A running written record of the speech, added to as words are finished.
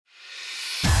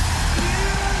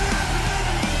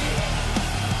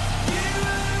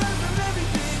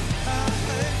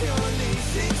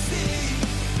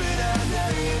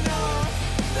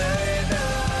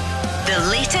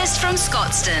latest from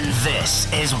Scotstoun.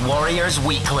 This is Warriors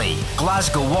Weekly,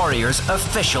 Glasgow Warriors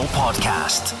official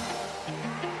podcast.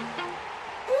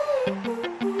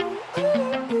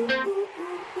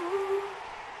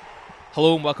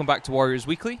 Hello and welcome back to Warriors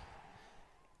Weekly.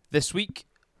 This week,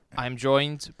 I'm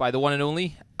joined by the one and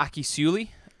only Aki Siuli.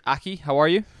 Aki, how are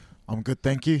you? I'm good,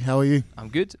 thank you. How are you? I'm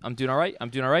good. I'm doing all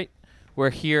right.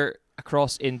 We're here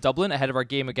across in Dublin ahead of our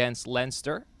game against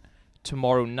Leinster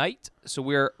tomorrow night. So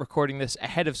we're recording this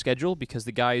ahead of schedule because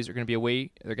the guys are going to be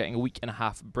away. They're getting a week and a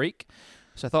half break.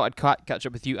 So I thought I'd catch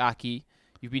up with you, Aki.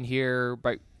 You've been here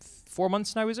about 4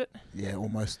 months now, is it? Yeah,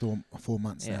 almost 4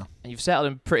 months now. And you've settled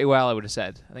in pretty well, I would have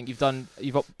said. I think you've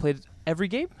played every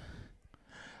game?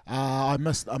 I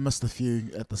missed a few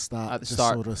at the start.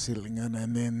 Sort of settling in,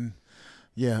 and then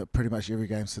pretty much every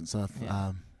game since I've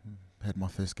had my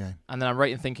first game. And then I'm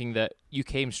right in thinking that you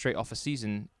came straight off a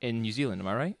season in New Zealand, am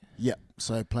I right? Yeah,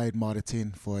 so I played Mitre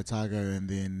 10 for Otago and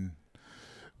then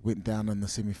went down in the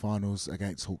semi-finals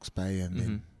against Hawke's Bay and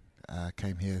then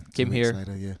came here 2 weeks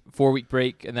later. Yeah, 4 week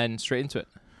break and then straight into it.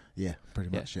 Yeah,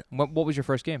 pretty much. Yeah. What was your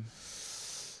first game?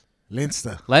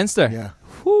 Leinster. Yeah.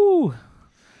 Whoo!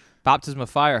 Baptism of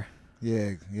fire.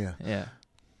 Yeah.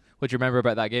 What do you remember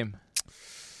about that game?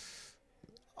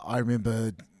 I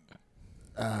remember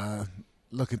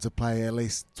looking to play at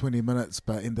least 20 minutes,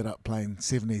 but ended up playing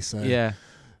 70. So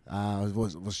I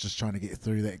was just trying to get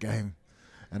through that game,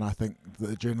 and I think the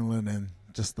adrenaline and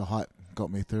just the hype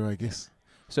got me through, I guess.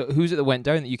 So who's it that went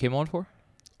down that you came on for?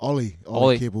 Ollie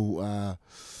Kebble.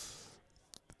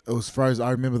 It was frozen.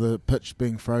 I remember the pitch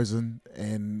being frozen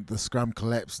and the scrum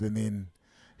collapsed, and then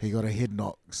he got a head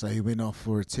knock, so he went off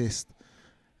for a test,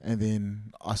 and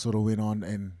then I sort of went on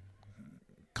and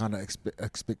kind of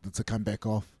expected to come back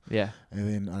off. Yeah.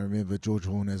 And then I remember George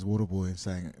Horn as Waterboy and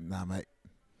saying, "Nah, mate,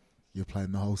 you're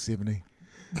playing the whole 70."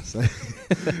 So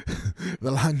the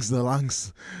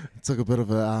lungs took a bit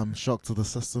of a shock to the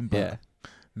system, but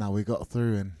we got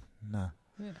through and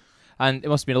Yeah. And it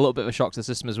must have been a little bit of a shock to the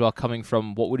system as well, coming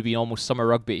from what would have been almost summer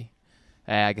rugby.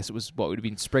 I guess it was what would have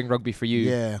been spring rugby for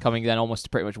you, coming then almost to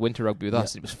pretty much winter rugby with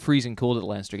us. It was freezing cold at the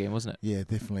Leinster game, wasn't it? Yeah,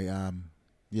 definitely.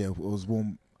 It was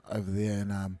warm over there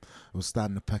and it was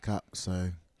starting to pick up.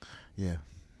 So,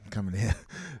 coming here,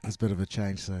 it's a bit of a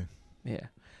change.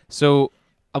 So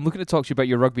I'm looking to talk to you about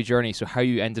your rugby journey, so how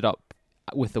you ended up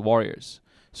with the Warriors.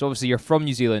 So obviously you're from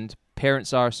New Zealand.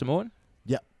 Parents are Samoan?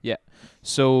 Yeah.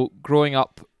 So growing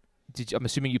up, I'm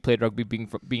assuming you played rugby being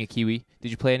a Kiwi.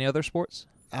 Did you play any other sports?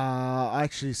 I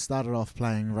actually started off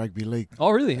playing rugby league.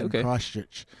 Oh, really? In Okay.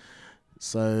 Christchurch.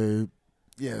 So,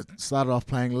 started off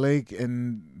playing league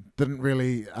and didn't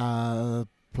really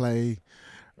play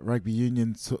rugby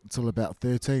union till about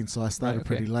 13. So I started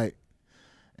pretty late,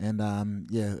 and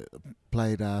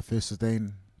played first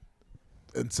 15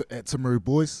 at Timaru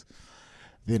Boys.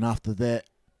 Then after that,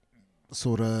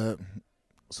 sort of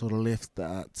left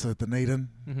to Dunedin,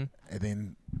 and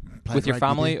then played with your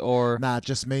family there. Or nah,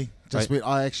 just me.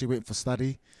 I actually went for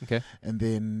study. Okay, and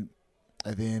then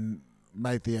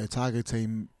made the Otago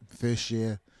team first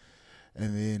year,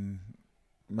 and then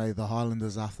made the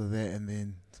Highlanders after that, and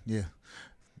then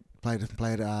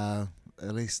played at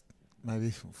least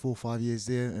maybe 4 or 5 years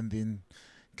there, and then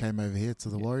came over here to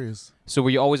the Warriors. So were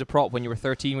you always a prop when you were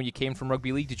 13 when you came from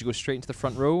rugby league? Did you go straight into the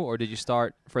front row or did you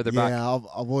start further back? Yeah, I've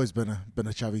always been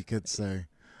a chubby kid, so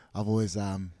I've always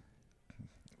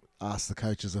asked the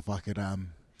coaches if I could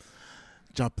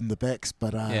jump in the backs,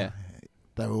 but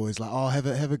they were always like, "Oh, have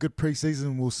a good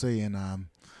pre-season, we'll see," and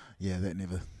that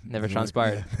never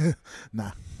transpired. Yeah.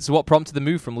 Nah. So what prompted the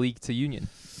move from league to union?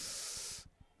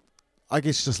 I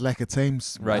guess just lack of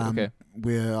teams. Right, okay.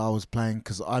 Where I was playing,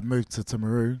 because I moved to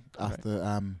Timaru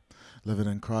after living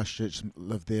in Christchurch,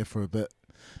 lived there for a bit,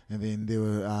 and then there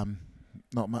were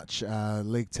not much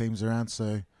league teams around,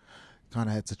 so kind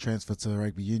of had to transfer to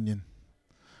rugby union,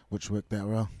 which worked out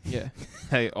well. Yeah.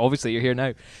 Hey, obviously you're here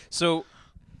now. So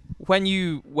when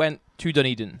you went to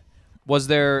Dunedin,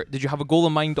 did you have a goal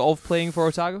in mind of playing for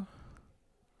Otago?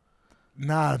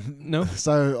 Nah, no.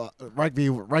 So rugby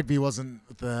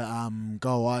wasn't the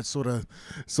goal. I sort of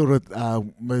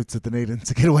moved to Dunedin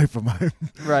to get away from home.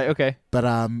 Right. Okay. But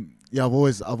I've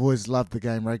always loved the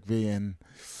game rugby and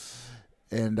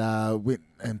went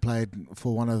and played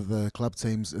for one of the club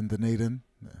teams in Dunedin,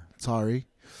 Tyree,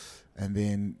 and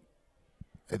then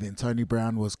Tony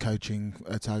Brown was coaching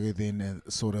Otago then, and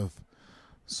sort of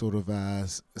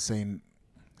seen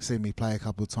me play a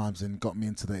couple of times and got me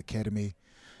into the academy.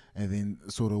 And then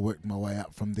sort of worked my way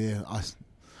up from there.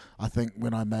 I think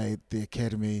when I made the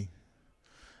academy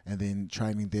and then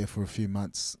training there for a few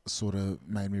months sort of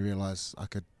made me realise I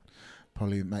could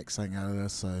probably make something out of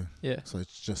this. So Yeah. so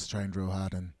it's just trained real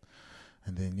hard, and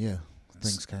then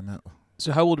things came out.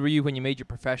 So how old were you when you made your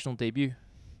professional debut?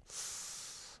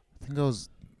 I think I was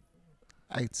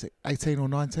 18 or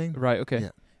 19. Right. Okay. Yeah.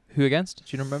 Who against?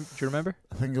 Do you remember?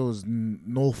 I think it was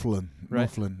Northland, Right.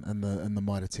 Northland in the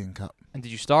Mitre 10 Cup. And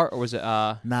did you start, or was it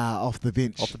Nah, off the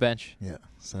bench. off the bench? Yeah.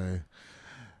 So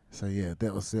yeah,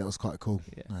 that was quite cool.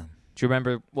 Yeah. Do you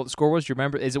remember what the score was? Do you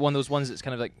remember? Is it one of those ones that's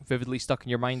kind of like vividly stuck in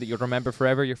your mind that you'll remember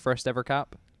forever? Your first ever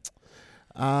cap?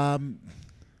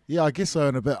 Yeah, I guess so.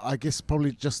 And a bit. I guess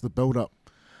probably just the build up.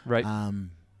 Right.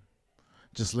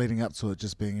 Just leading up to it,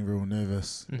 just being real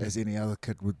nervous, Mhm. as any other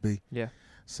kid would be. Yeah.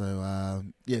 So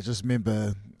yeah, just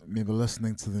remember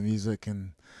listening to the music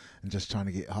and just trying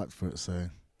to get hyped for it. So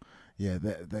yeah,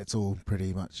 that's all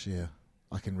pretty much. Yeah,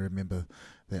 I can remember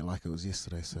that like it was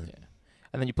yesterday. So Yeah.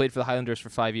 And then you played for the Highlanders for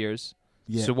 5 years.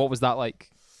 yeah, So what was that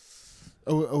like?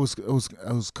 it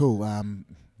was cool.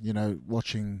 You know,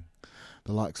 watching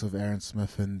the likes of Aaron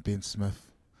Smith and Ben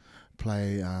Smith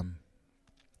play.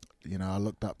 You know, I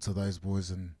looked up to those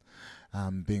boys, and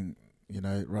being, you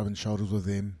know, rubbing shoulders with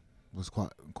them was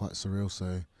quite surreal.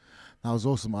 So that was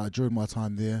awesome. I enjoyed my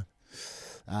time there.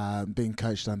 Being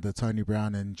coached under Tony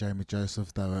Brown and Jamie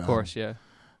Joseph, they were Of course, yeah.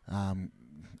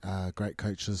 great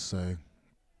coaches. So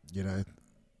you know,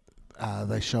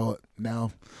 they show it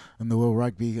now in the World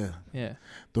Rugby, Yeah.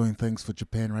 doing things for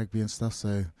Japan Rugby and stuff.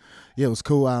 So yeah, it was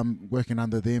cool working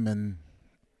under them and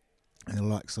the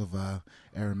likes of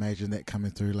Aaron Major and that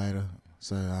coming through later.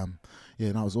 So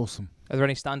yeah, no, it was awesome. Are there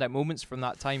any standout moments from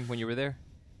that time when you were there?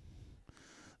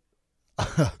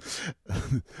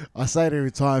 I say it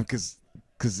every time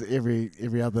because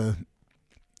every other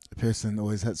person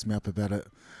always hits me up about it.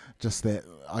 Just that,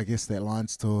 I guess, that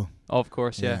Lions tour. Oh, of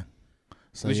course, yeah.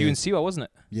 So It was you and Siwa, wasn't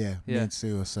it? Yeah, me Yeah. and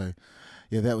Siwa. So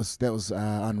yeah, that was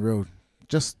unreal.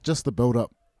 Just the build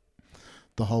up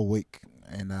the whole week,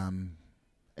 and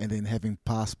then having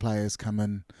past players come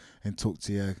in and talk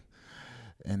to you,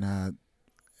 and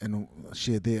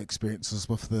share their experiences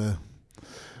with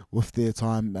their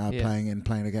time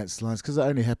playing against the Lions, because it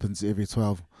only happens every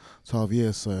 12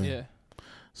 years. So Yeah.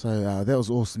 so that was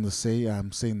awesome to see.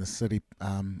 Seeing the city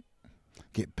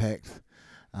get packed,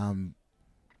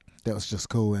 that was just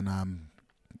cool, and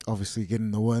obviously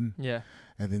getting the win, Yeah.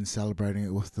 and then celebrating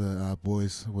it with the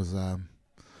boys was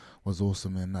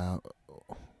awesome, and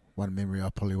one memory I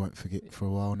probably won't forget for a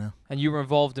while now. And you were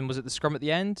involved in, was it the scrum at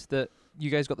the end that you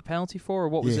guys got the penalty for, or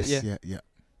what was Yes, it? Yeah.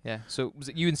 Yeah. So was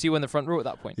it you and Siwa in the front row at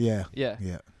that point? Yeah. Yeah.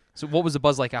 Yeah. So what was the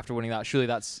buzz like after winning that? Surely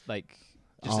that's like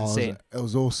just insane. It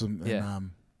was awesome, Yeah.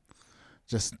 and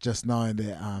just knowing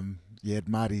that you had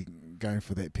Marty going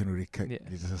for that penalty kick, Yeah.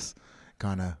 you just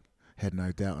kind of had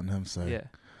no doubt in him. So Yeah.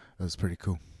 it was pretty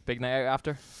cool. Big night out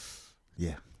after?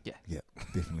 Yeah. Yeah. Yeah,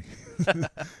 definitely.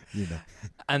 You know.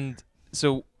 And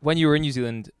so when you were in New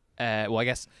Zealand, well, I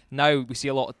guess now we see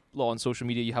a lot on social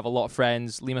media. You have a lot of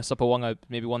friends. Lima Sapawanga,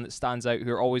 maybe one that stands out,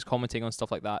 who are always commenting on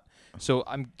stuff like that. So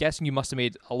I'm guessing you must have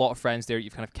made a lot of friends there.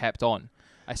 You've kind of kept on.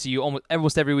 I see you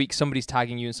almost every week. Somebody's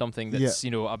tagging you in something that's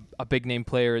a big name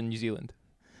player in New Zealand.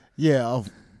 Yeah,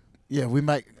 we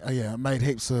made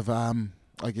heaps of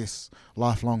I guess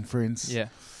lifelong friends. Yeah,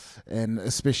 and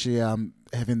especially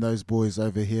having those boys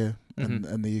over here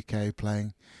in the UK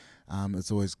playing,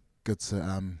 it's always good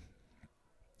to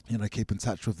keep in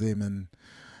touch with them, and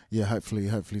hopefully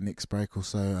next break or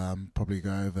so probably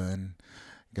go over and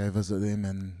go visit them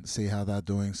and see how they're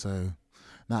doing. So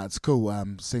it's cool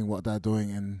seeing what they're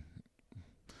doing and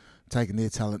taking their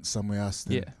talent somewhere else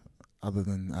other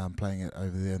than playing it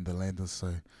over there in the Landers.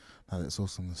 So that's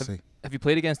awesome to see. Have you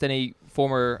played against any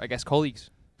former, I guess, colleagues?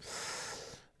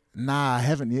 Nah, I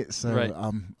haven't yet. So Right.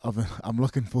 I'm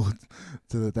looking forward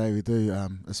to the day we do,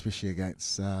 especially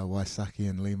against Waisaki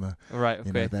and Lima. Right. Okay.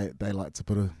 You know, they like to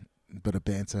put a bit of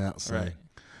banter out. So Right.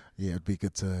 yeah, it'd be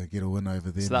good to get a win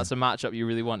over them. So that's a matchup you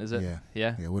really want, is it? Yeah.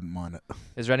 Yeah, wouldn't mind it.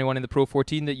 Is there anyone in the Pro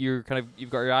 14 that you've got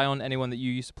your eye on? Anyone that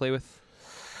you used to play with?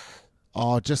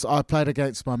 I played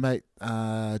against my mate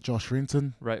Josh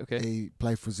Renton. Right. Okay. He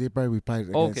played for Zebra. We played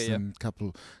against him a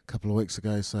couple of weeks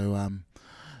ago. So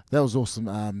that was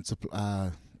awesome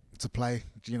to play.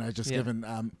 You know, just giving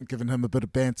him a bit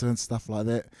of banter and stuff like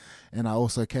that, and I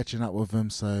also catching up with him.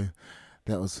 So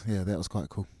that was quite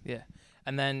cool. Yeah.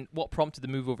 And then what prompted the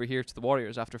move over here to the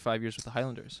Warriors after 5 years with the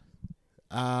Highlanders?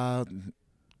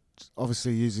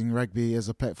 Obviously using rugby as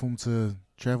a platform to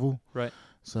travel. Right.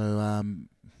 So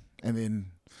and then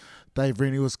Dave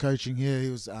Rennie was coaching here. He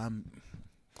was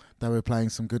they were playing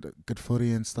some good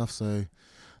footy and stuff. So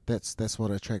that's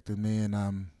what attracted me, and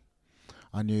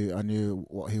I knew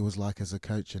what he was like as a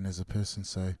coach and as a person.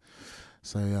 So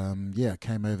So I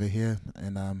came over here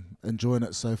and enjoying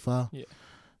it so far. Yeah.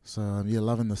 So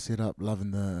loving the setup,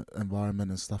 loving the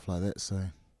environment and stuff like that. So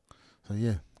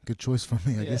yeah, good choice for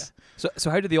me, I guess. So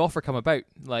how did the offer come about?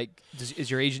 Like, is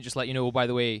your agent just let you know, oh, by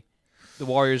the way, the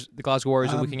Glasgow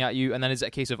Warriors are looking at you, and then is it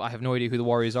a case of I have no idea who the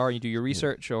Warriors are, and you do your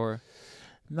research, or?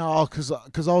 No, because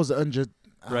I was injured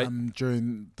Right.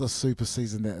 during the super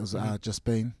season that was just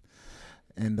been,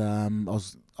 and I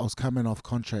was coming off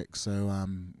contract, so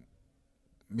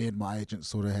me and my agent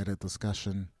sort of had a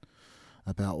discussion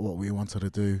about what we wanted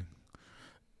to do,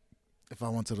 if I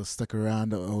wanted to stick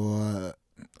around or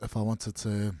if I wanted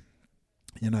to,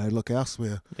 look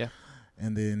elsewhere. Yeah.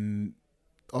 And then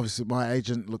obviously my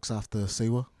agent looks after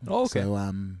Siwa. Oh, okay.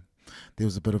 So there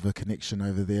was a bit of a connection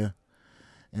over there,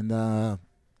 and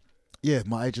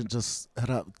my agent just hit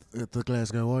up the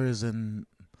Glasgow Warriors, and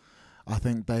I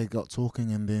think they got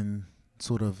talking, and then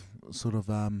sort of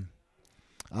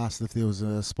asked if there was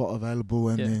a spot available,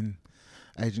 and then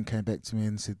agent came back to me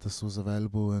and said this was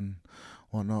available and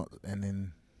whatnot, and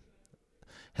then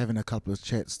having a couple of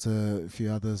chats to a few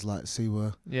others like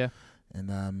Siwa, and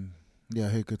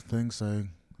heard good things, so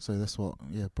that's what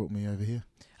brought me over here.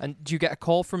 And do you get a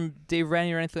call from Dave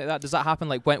Rennie or anything like that? Does that happen?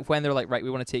 Like when they're like, right, we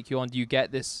want to take you on. Do you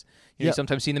get this? You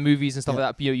sometimes see in the movies and stuff like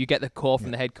that. But, you get the call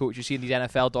from the head coach. You see in these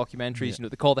NFL documentaries.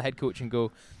 They call the head coach and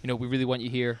go, we really want you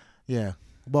here. Yeah.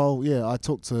 Well, I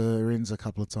talked to Renz a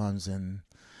couple of times, and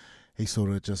he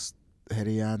sort of just had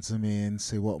to answer me and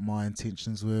see what my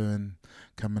intentions were and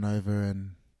coming over,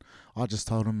 and I just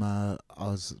told him I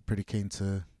was pretty keen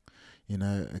to,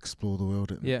 explore the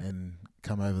world and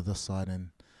come over this side and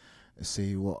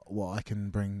see what I can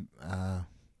bring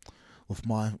with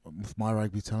my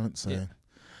rugby talent. So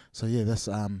that's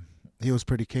he was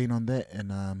pretty keen on that,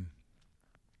 and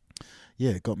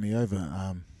it got me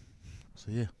over.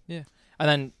 Yeah. And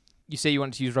then you say you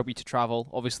wanted to use rugby to travel.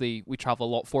 Obviously, we travel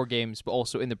a lot for games, but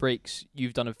also in the breaks,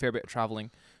 you've done a fair bit of travelling.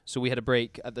 So we had a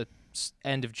break at the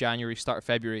end of January, start of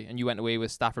February, and you went away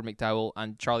with Stafford McDowell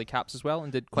and Charlie Capps as well,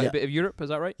 and did quite a bit of Europe. Is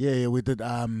that right? Yeah, we did.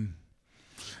 A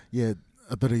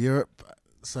bit of Europe.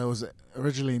 So it was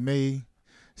originally me,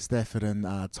 Stafford, and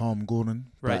Tom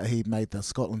Gordon, but he made the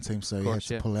Scotland team, so he had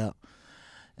to pull out.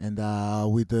 And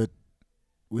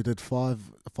we did five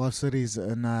cities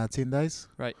in 10 days.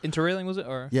 Right, interrailing was it,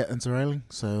 or? Yeah, interrailing.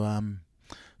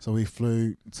 So we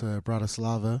flew to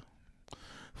Bratislava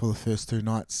for the first 2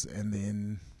 nights, and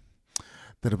then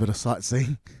did a bit of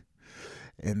sightseeing,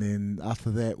 and then after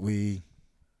that we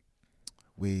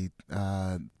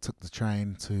took the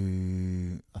train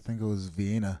to, I think it was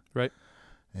Vienna. Right.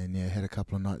 And had a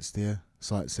couple of nights there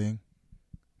sightseeing.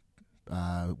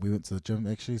 We went to the gym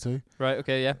actually too. Right.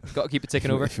 Okay. Yeah. Got to keep it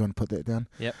ticking over. If you want to put that down.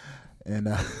 Yep. And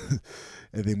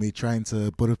and then we trained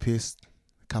to Budapest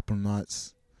a couple of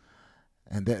nights,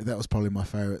 and that was probably my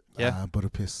favourite. Yeah.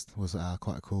 Budapest was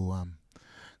quite a cool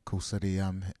city.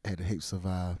 Had heaps of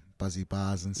buzzy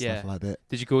bars and stuff like that.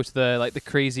 Did you go to the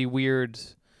crazy weird?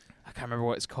 I can't remember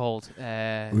what it's called. We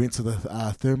went to the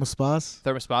Thermospas.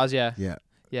 Thermospas. Yeah. Yeah.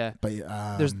 Yeah. But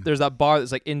there's that bar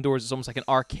that's like indoors. It's almost like an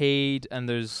arcade, and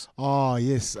there's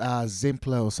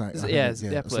Zempla or something.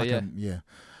 Zempla. Yeah.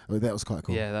 Well, that was quite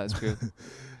cool. Yeah, that's cool.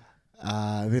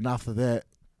 Then after that,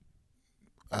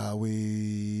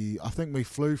 I think we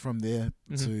flew from there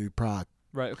to Prague.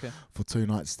 Right. Okay. For 2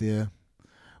 nights there,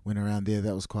 went around there.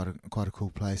 That was quite a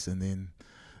cool place, and then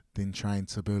trained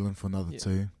to Berlin for another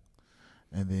 2,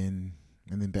 and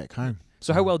then back home.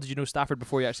 So how well did you know Stafford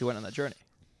before you actually went on that journey?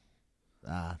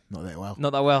 Not that well.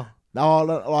 Not that well. No,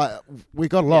 like we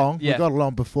got along. Yeah. We got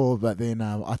along before, but then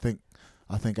I think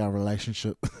our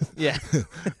relationship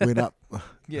went up.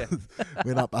 Yeah.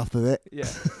 Went up after that. Yeah.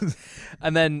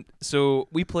 And then so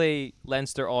we play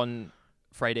Leinster on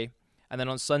Friday, and then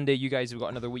on Sunday you guys have got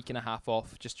another week and a half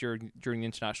off just during the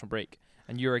international break,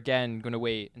 and you're again going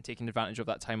away and taking advantage of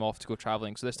that time off to go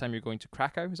travelling. So this time you're going to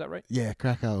Krakow. Is that right? Yeah,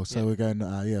 Krakow. So we're going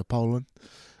Poland.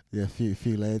 Yeah, a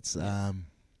few lads.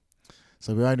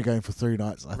 So we're only going for 3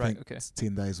 nights. I think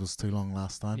 10 days was too long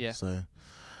last time. Yeah. So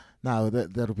no,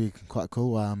 that'll be quite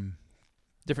cool.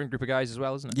 Different group of guys as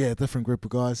well, isn't it? Yeah, different group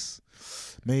of guys.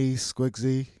 Me,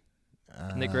 Squigsy,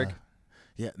 Nick Grigg.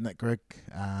 Yeah, Nick Grigg,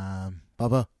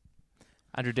 Bubba,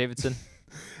 Andrew Davidson,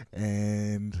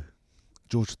 and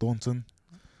George Thornton,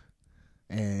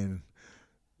 and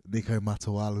Nico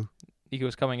Matawalu.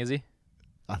 Nico's coming, is he?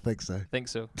 I think so.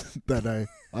 Don't know.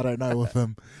 I don't know with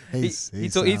him. He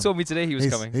told me today he was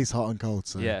coming. He's hot and cold.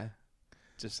 So yeah.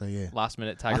 Just last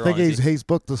minute tagger on. I think he's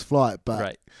booked his flight, but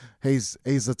right. he's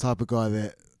the type of guy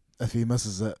that if he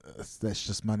misses it, that's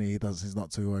just money. He's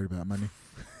not too worried about money.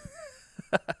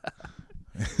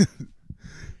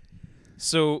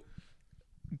 So,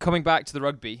 coming back to the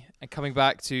rugby and coming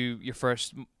back to your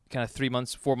first kind of 4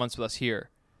 months with us here,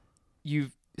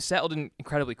 you've settled in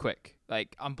incredibly quick.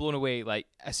 Like, I'm blown away. Like,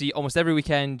 I see almost every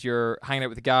weekend you're hanging out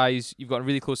with the guys. You've gotten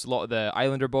really close to a lot of the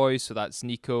Islander boys. So that's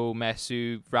Nico,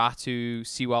 Mesu, Ratu,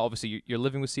 Siwa. Obviously, you're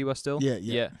living with Siwa still.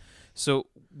 Yeah. So,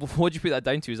 what do you put that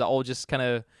down to? Is that all just kind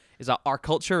of, is that our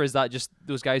culture? Is that just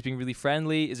those guys being really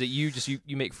friendly? Is it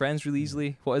you make friends really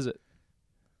easily? What is it?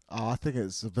 Oh, I think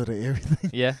it's a bit of everything.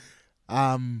 Yeah.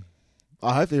 I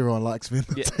hope everyone likes me in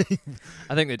the team.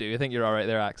 I think they do. I think you're all right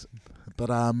there, Axe. But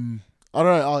I don't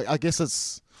know. I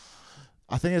guess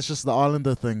I think it's just the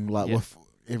Islander thing. Like with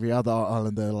every other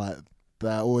Islander, like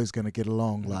they're always going to get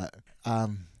along. Like,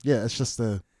 it's just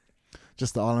the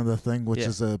Islander thing, which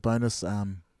is a bonus.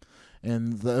 And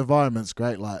the environment's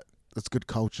great. Like, it's good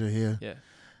culture here. Yeah.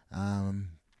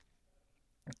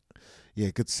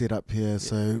 Good setup here.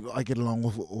 So I get along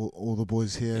with all the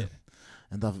boys here,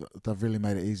 and they've really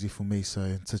made it easy for me.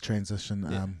 So to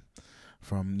transition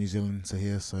from New Zealand to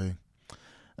here, so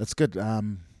it's good.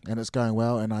 And it's going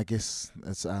well, and I guess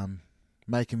it's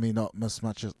making me not miss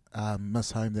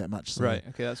home that much. So, right.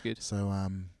 Okay, that's good. So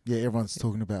everyone's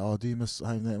talking about, oh, do you miss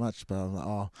home that much? But I'm like,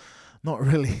 oh, not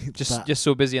really. Just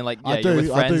so busy and like I you're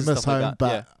with friends I do and miss stuff home, like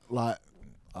that. but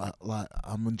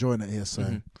I'm enjoying it here,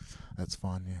 so that's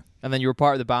fine. Yeah. And then you were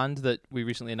part of the band that we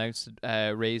recently announced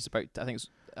raised about, I think it's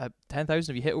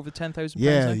 10,000. Have you hit over 10,000?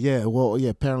 Yeah. Well,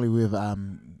 apparently we've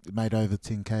made over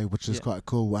 10K, which is quite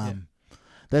cool.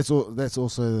 That's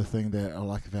also the thing that I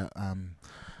like about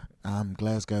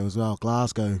Glasgow as well.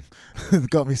 Glasgow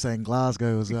got me saying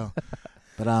Glasgow as well.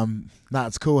 But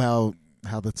it's cool how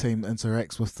the team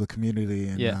interacts with the community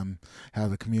and how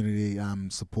the community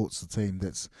supports the team.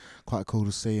 That's quite cool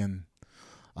to see, and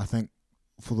I think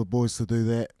for the boys to do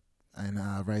that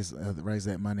and raise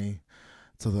that money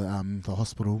to the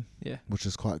hospital, which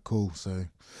is quite cool. So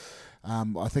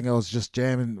I think I was just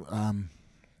jamming a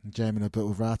bit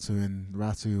with Ratu, and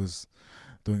Ratu was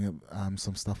doing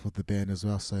some stuff with the band as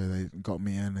well, so they got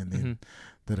me in and then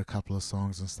did a couple of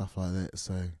songs and stuff like that.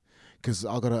 So because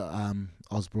I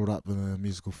was brought up in a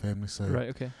musical family, so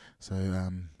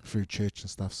through church and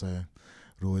stuff, so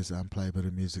I'd always play a bit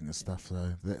of music and stuff.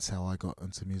 So that's how I got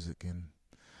into music, and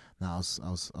I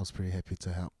was pretty happy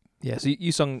to help. Yeah, so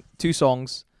you sung 2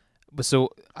 songs, but so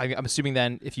I'm assuming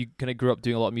then if you kind of grew up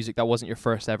doing a lot of music, that wasn't your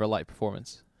first ever live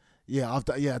performance. Yeah, I've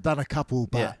done a couple,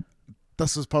 but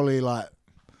this was probably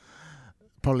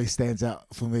stands out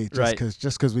for me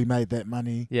just because we made that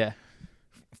money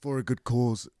for a good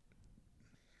cause,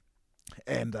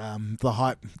 and the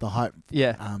hype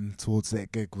towards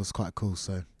that gig was quite cool.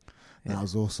 So that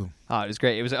was awesome. It was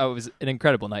great. It was an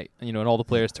incredible night, and and all the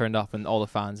players turned up and all the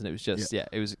fans, and it was just it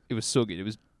was so good. It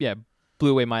was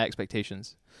blew away my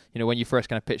expectations. When you first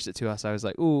kind of pitched it to us, I was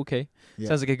like, oh, okay,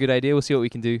 sounds like a good idea. We'll see what we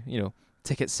can do.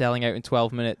 Tickets selling out in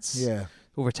 12 minutes. Yeah.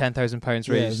 Over £10,000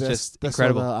 raised. That's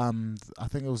incredible. I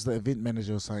think it was the event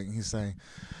manager or something. He's saying,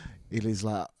 He's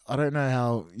like, I don't know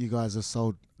how you guys have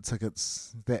sold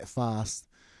tickets that fast,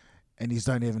 and you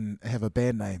don't even have a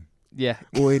band name. Yeah.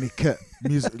 Or any kit,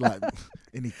 music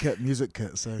music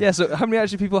kit. So yeah. So how many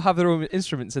actually people have their own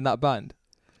instruments in that band?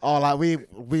 Oh, like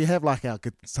we have like our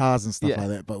guitars and stuff like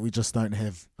that, but we just don't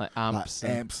have like amps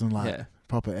and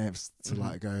proper amps to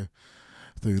like go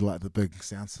through like the big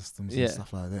sound systems and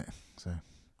stuff like that. So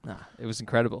it was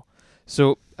incredible.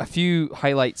 So a few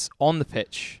highlights on the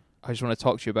pitch I just want to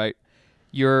talk to you about.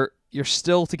 You're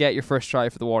still to get your first try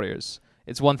for the Warriors.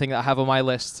 It's one thing that I have on my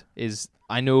list is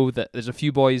I know that there's a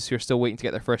few boys who are still waiting to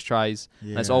get their first tries.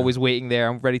 And it's always waiting there.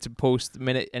 I'm ready to post the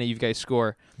minute any of you guys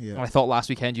score. Yeah. And I thought last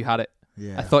weekend you had it.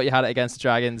 Yeah. I thought you had it against the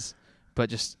Dragons, but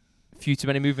just a few too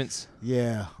many movements.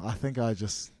 Yeah, I think I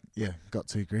just got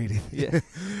too greedy. Yeah.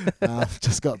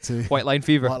 Just got too White line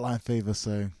fever.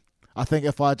 So I think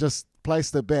if I just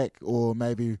placed it back or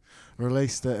maybe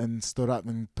released it and stood up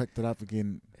and picked it up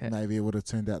again, maybe it would have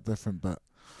turned out different. But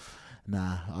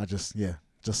I just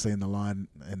seen the line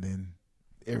and then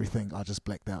everything, I just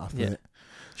blacked out after that.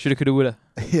 Shoulda, coulda, woulda.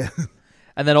 Yeah.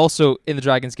 And then also in the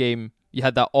Dragons game, you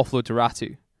had that offload to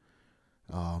Ratu.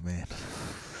 Oh man.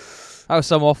 That was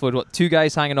some offload. What, 2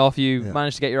 guys hanging off you,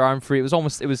 managed to get your arm free. It was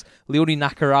Leone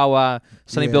Nakarawa,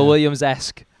 Sonny Bill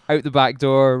Williams-esque, out the back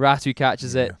door, Ratu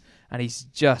catches it, and he's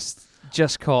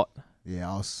just caught. Yeah,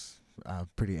 I was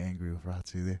pretty angry with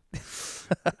Ratu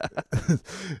there.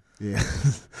 Yeah.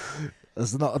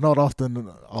 It's not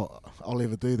often I'll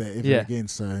ever do that ever again,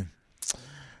 so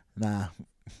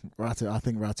Ratu, I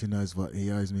think Ratu knows what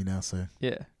he owes me now, so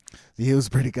he was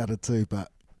pretty gutted too, but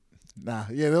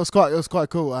it was quite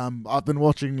cool. I've been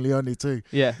watching Leone too.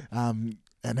 Yeah.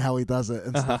 and how he does it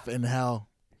and stuff, and how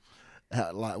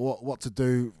like what to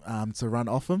do to run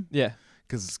off him. Yeah.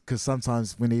 Because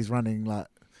sometimes when he's running, like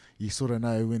you sort of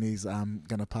know when he's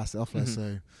gonna pass it off.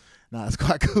 So no, it's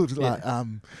quite cool.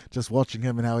 Just watching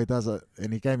him and how he does it,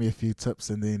 and he gave me a few tips,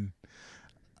 and then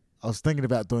I was thinking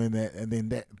about doing that, and then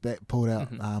that pulled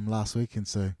out last week, and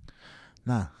so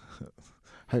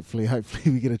hopefully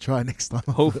we get a try next time.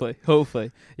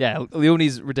 Hopefully. Yeah,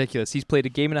 Leone's ridiculous. He's played a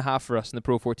game and a half for us in the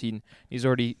Pro 14. He's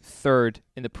already third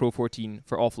in the Pro 14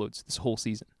 for offloads this whole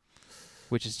season,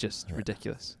 which is just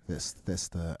ridiculous. That's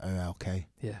the OLK.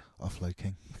 Yeah. Offload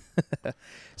king.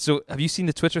 So have you seen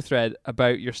the Twitter thread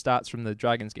about your stats from the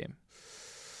Dragons game?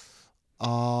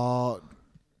 So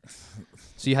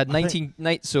you had 19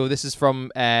 nights. So this is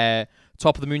from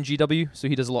Top of the Moon GW. So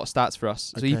he does a lot of stats for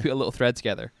us. So he put a little thread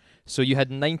together. So you had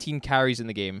 19 carries in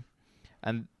the game,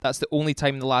 and that's the only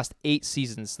time in the last 8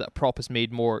 seasons that a prop has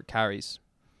made more carries.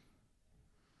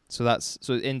 So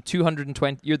in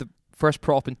 220, you're the first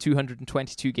prop in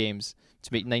 222 games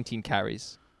to make 19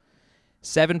 carries.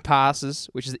 7 passes,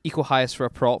 which is the equal highest for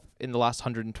a prop in the last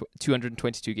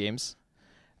 222 games.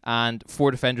 And 4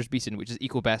 defenders beaten, which is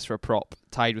equal best for a prop,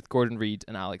 tied with Gordon Reid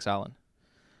and Alex Allen.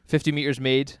 50 meters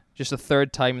made, just the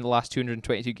third time in the last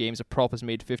 222 games a prop has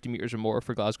made 50 meters or more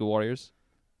for Glasgow Warriors.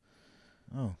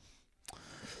 Oh.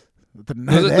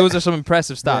 Those are some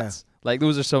impressive stats. Yeah. Like,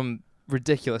 those are some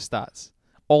ridiculous stats.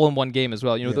 All in one game as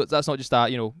well. You know, that's not just that,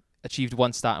 achieved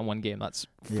one stat in one game. That's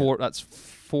 4 that's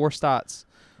 4 stats,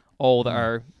 all that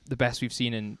are the best we've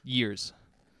seen in years.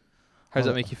 How does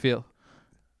that make you feel?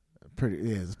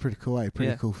 It's pretty cool,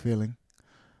 Pretty cool feeling.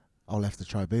 I'll have to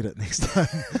try beat it next time.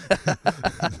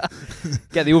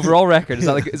 Get the overall record. Is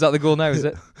that the goal now? Is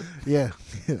it? Yeah.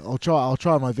 I'll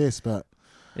try my best, but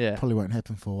probably won't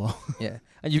happen for a while. Yeah,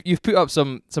 and you've put up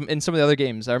some in some of the other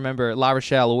games. I remember La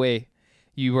Rochelle away.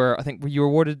 You were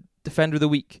awarded Defender of the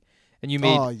Week, and you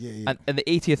made and in the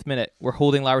 80th minute we're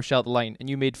holding La Rochelle at the line, and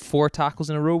you made 4 tackles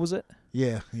in a row. Was it?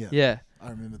 Yeah. I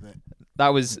remember that. That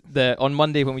was on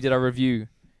Monday when we did our review,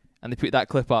 and they put that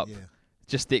clip up. Yeah.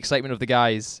 Just the excitement of the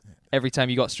guys. Every time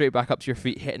you got straight back up to your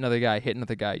feet, hit another guy.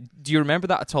 Do you remember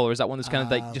that at all, or is that one that's kind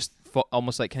of like just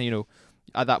almost like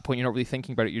at that point you're not really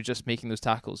thinking about it, you're just making those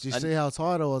tackles? Do you see how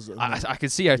tired I was? I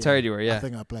could see how tired you were, yeah. I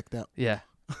think I blacked out. Yeah.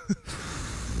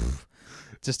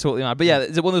 Just totally mad. But yeah,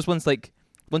 is it one of those ones like,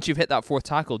 once you've hit that 4th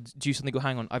tackle, do you suddenly go,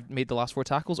 hang on, I've made the last 4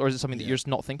 tackles? Or is it something that you're just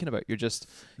not thinking about? You're just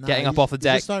getting up off the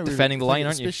deck, defending the line,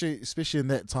 aren't you? Especially in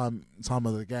that time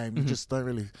of the game, you just don't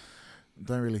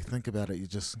really think about it. You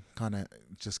just kind of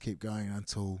just keep going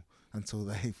until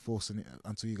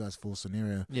you guys force an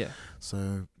area. Yeah.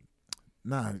 So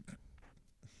no,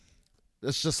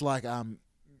 it's just like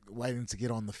waiting to get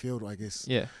on the field, I guess.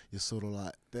 Yeah. You're sort of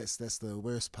like that's the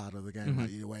worst part of the game. Like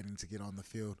you're waiting to get on the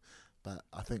field, but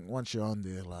I think once you're on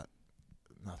there, like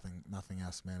nothing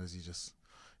else matters. You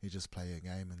just play your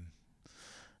game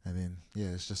and then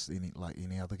it's just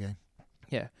any other game.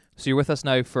 Yeah. So you're with us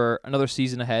now for another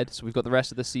season ahead. So we've got the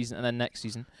rest of this season and then next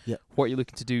season. Yeah. What are you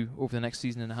looking to do over the next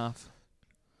season and a half?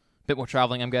 A bit more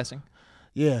travelling, I'm guessing.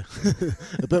 Yeah,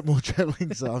 a bit more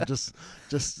travelling. So I'm just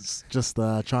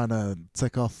trying to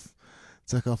tick off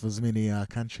as many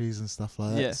countries and stuff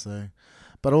like that. So,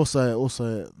 but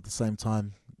also at the same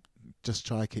time, just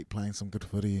try to keep playing some good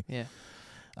footy. Yeah.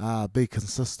 Be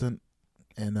consistent,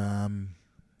 and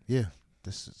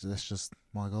that's just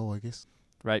my goal, I guess.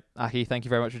 Right. Aki, thank you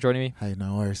very much for joining me. Hey,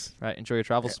 no worries. Right, enjoy your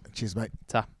travels. Yeah, cheers, mate.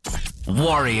 Ta.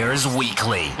 Warriors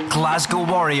Weekly, Glasgow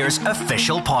Warriors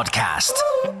official podcast.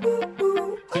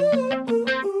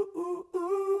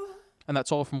 And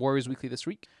that's all from Warriors Weekly this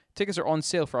week. Tickets are on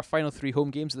sale for our final 3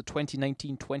 home games of the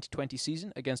 2019-2020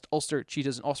 season against Ulster,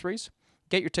 Cheetahs and Ospreys.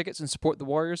 Get your tickets and support the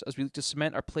Warriors as we look to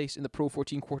cement our place in the Pro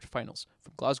 14 quarterfinals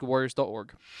from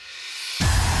glasgowwarriors.org.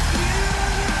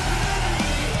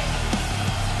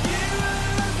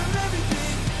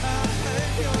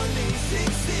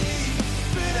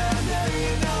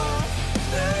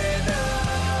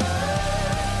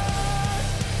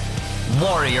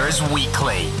 Warriors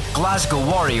Weekly, Glasgow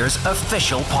Warriors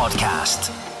official podcast.